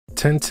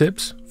10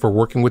 tips for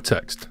working with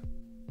text.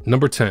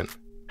 Number 10,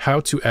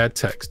 how to add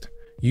text.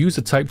 Use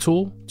the type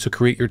tool to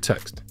create your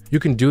text. You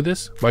can do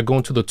this by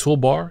going to the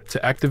toolbar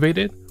to activate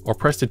it or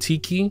press the T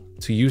key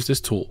to use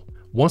this tool.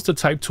 Once the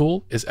type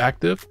tool is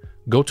active,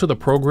 go to the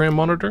program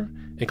monitor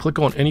and click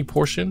on any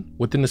portion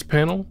within this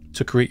panel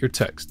to create your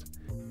text.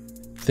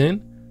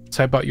 Then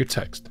type out your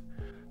text.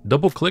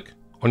 Double click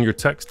on your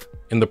text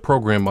in the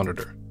program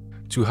monitor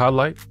to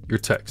highlight your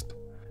text.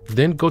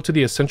 Then go to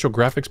the Essential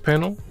Graphics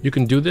panel. You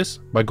can do this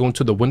by going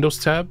to the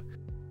Windows tab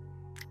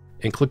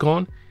and click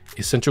on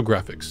Essential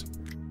Graphics.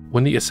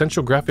 When the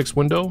Essential Graphics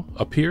window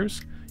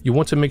appears, you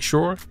want to make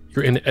sure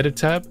you're in the Edit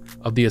tab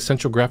of the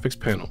Essential Graphics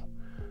panel.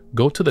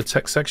 Go to the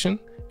text section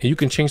and you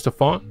can change the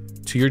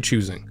font to your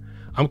choosing.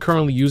 I'm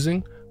currently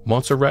using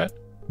Montserrat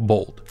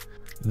Bold.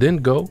 Then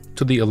go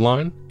to the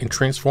Align and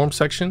Transform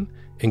section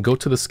and go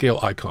to the scale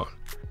icon.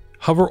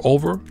 Hover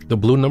over the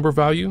blue number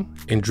value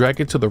and drag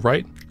it to the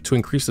right to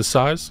increase the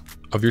size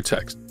of your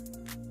text.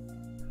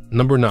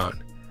 Number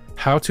 9,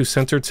 how to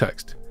center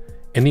text.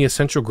 In the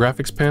Essential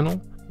Graphics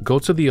panel, go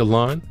to the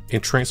Align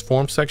and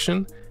Transform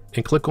section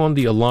and click on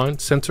the Align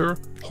Center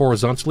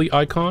horizontally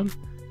icon,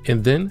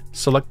 and then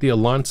select the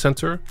Align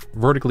Center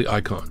vertically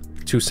icon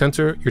to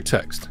center your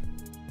text.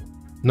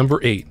 Number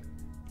 8,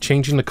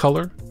 changing the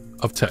color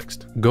of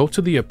text. Go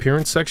to the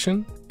Appearance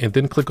section and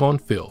then click on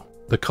Fill.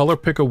 The color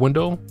picker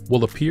window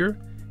will appear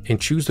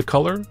and choose the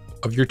color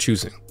of your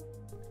choosing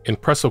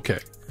and press OK.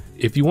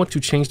 If you want to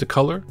change the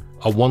color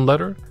of one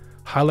letter,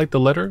 highlight the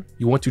letter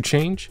you want to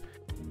change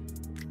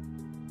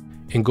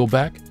and go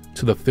back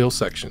to the Fill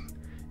section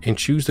and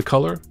choose the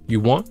color you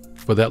want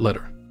for that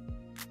letter.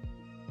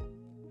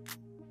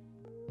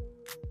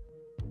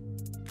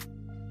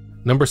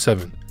 Number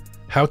 7,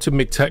 how to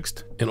make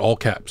text in all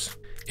caps.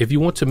 If you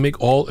want to make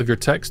all of your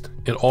text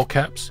in all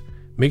caps,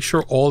 make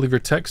sure all of your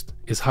text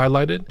is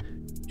highlighted.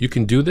 You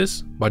can do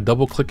this by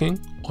double clicking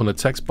on the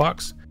text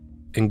box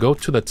and go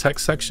to the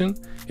text section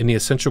in the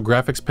Essential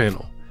Graphics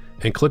panel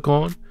and click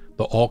on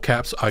the all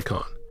caps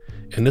icon,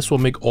 and this will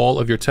make all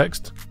of your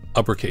text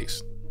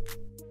uppercase.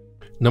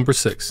 Number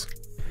 6,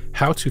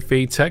 how to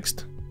fade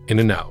text in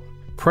and out.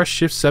 Press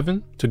Shift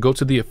 7 to go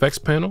to the effects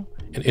panel,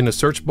 and in the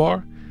search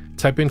bar,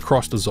 type in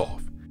cross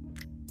dissolve.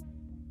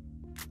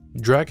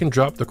 Drag and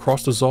drop the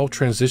cross dissolve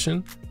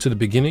transition to the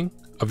beginning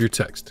of your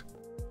text.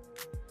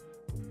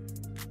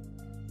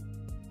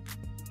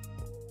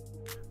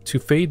 To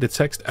fade the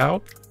text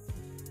out,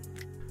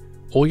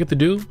 all you have to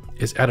do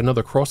is add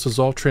another cross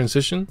dissolve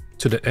transition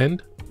to the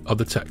end of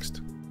the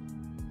text.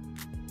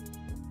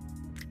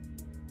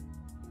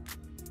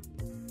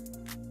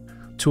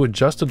 To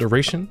adjust the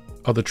duration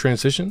of the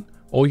transition,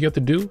 all you have to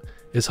do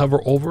is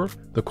hover over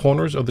the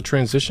corners of the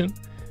transition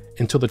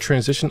until the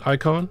transition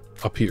icon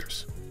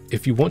appears.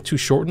 If you want to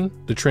shorten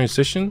the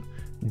transition,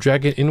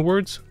 drag it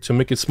inwards to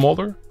make it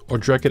smaller or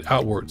drag it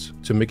outwards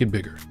to make it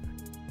bigger.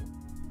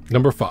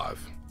 Number 5,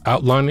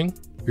 outlining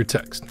your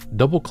text.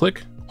 Double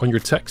click on your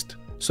text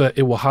so that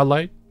it will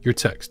highlight your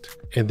text,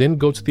 and then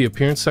go to the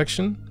Appearance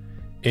section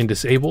and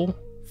disable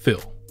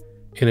Fill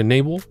and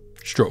enable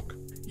Stroke.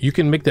 You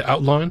can make the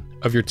outline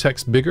of your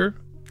text bigger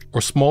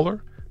or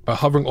smaller by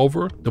hovering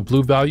over the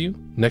blue value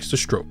next to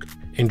Stroke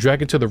and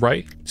drag it to the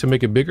right to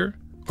make it bigger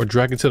or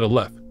drag it to the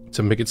left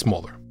to make it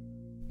smaller.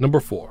 Number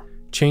 4,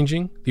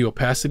 changing the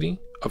opacity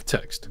of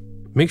text.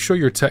 Make sure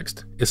your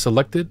text is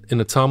selected in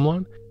the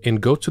timeline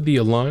and go to the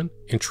Align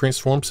and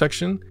Transform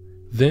section.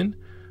 Then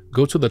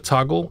go to the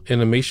Toggle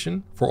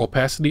Animation for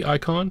Opacity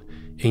icon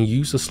and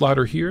use the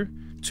slider here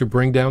to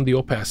bring down the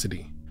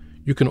opacity.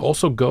 You can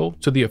also go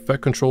to the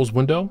Effect Controls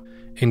window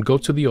and go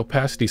to the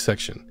Opacity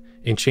section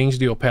and change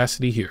the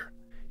opacity here.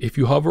 If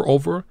you hover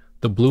over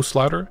the blue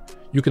slider,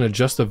 you can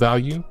adjust the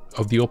value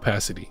of the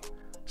opacity.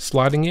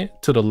 Sliding it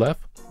to the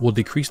left will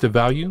decrease the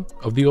value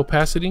of the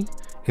opacity,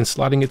 and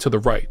sliding it to the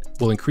right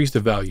will increase the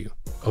value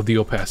of the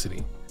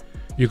opacity.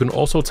 You can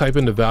also type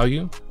in the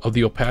value of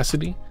the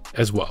opacity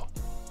as well.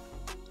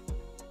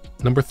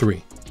 Number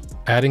 3,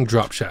 adding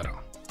drop shadow.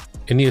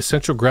 In the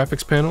Essential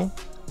Graphics panel,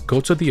 go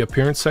to the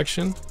Appearance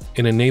section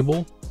and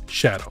enable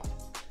Shadow,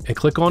 and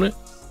click on it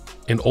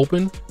and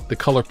open the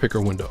color picker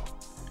window.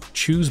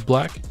 Choose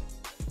black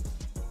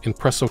and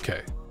press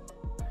OK.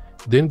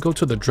 Then go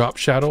to the Drop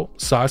Shadow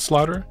size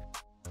slider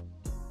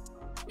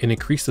and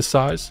increase the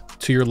size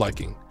to your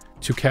liking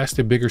to cast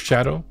a bigger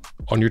shadow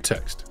on your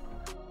text.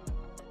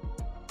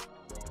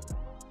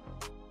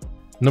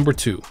 Number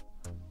 2,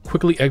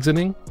 quickly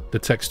exiting the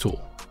text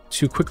tool.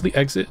 To quickly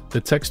exit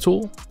the text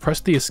tool, press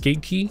the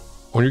Escape key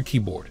on your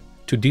keyboard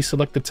to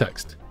deselect the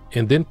text,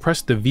 and then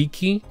press the V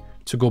key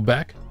to go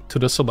back to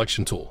the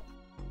selection tool.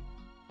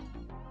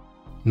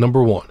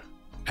 Number 1,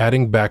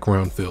 adding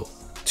background fill.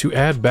 To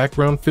add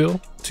background fill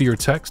to your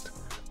text,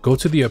 go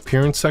to the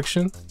Appearance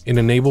section and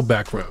enable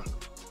background.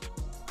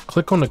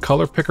 Click on the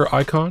color picker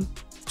icon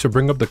to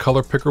bring up the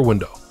color picker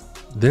window.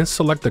 Then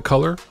select the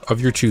color of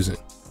your choosing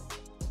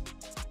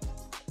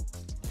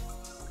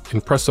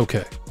and press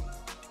OK.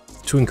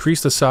 To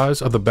increase the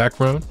size of the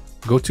background,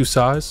 go to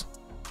Size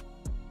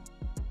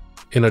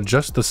and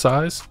adjust the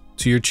size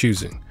to your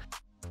choosing.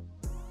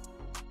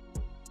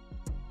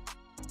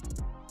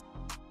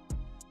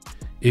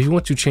 If you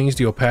want to change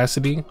the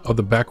opacity of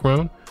the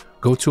background,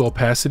 go to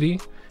Opacity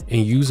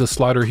and use a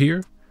slider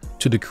here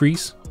to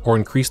decrease or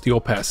increase the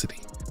opacity.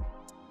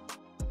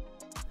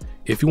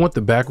 If you want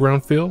the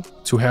background fill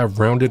to have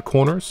rounded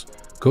corners,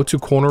 go to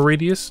Corner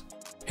Radius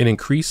and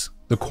increase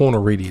the corner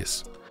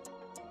radius.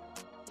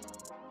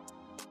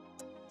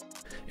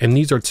 And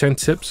these are 10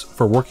 tips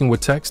for working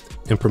with text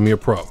in Premiere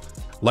Pro.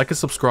 Like and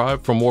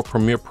subscribe for more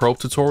Premiere Pro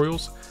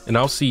tutorials, and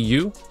I'll see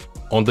you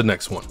on the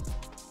next one.